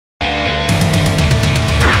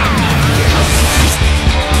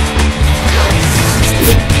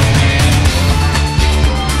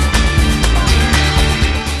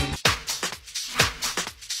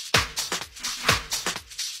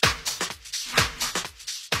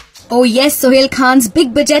Oh yes, Sher Khan's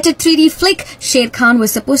big budgeted 3D flick Sher Khan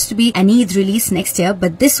was supposed to be an Eid release next year,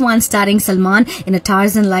 but this one starring Salman in a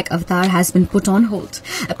Tarzan-like avatar has been put on hold.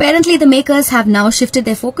 Apparently the makers have now shifted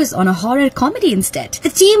their focus on a horror comedy instead. The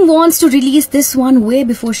team wants to release this one way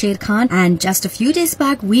before Sher Khan, and just a few days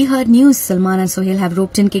back we heard news Salman and Sohail have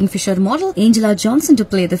roped in Kingfisher model Angela Johnson to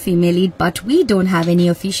play the female lead, but we don't have any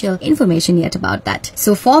official information yet about that.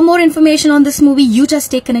 So for more information on this movie, you just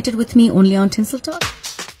stay connected with me only on Tinsel Talk.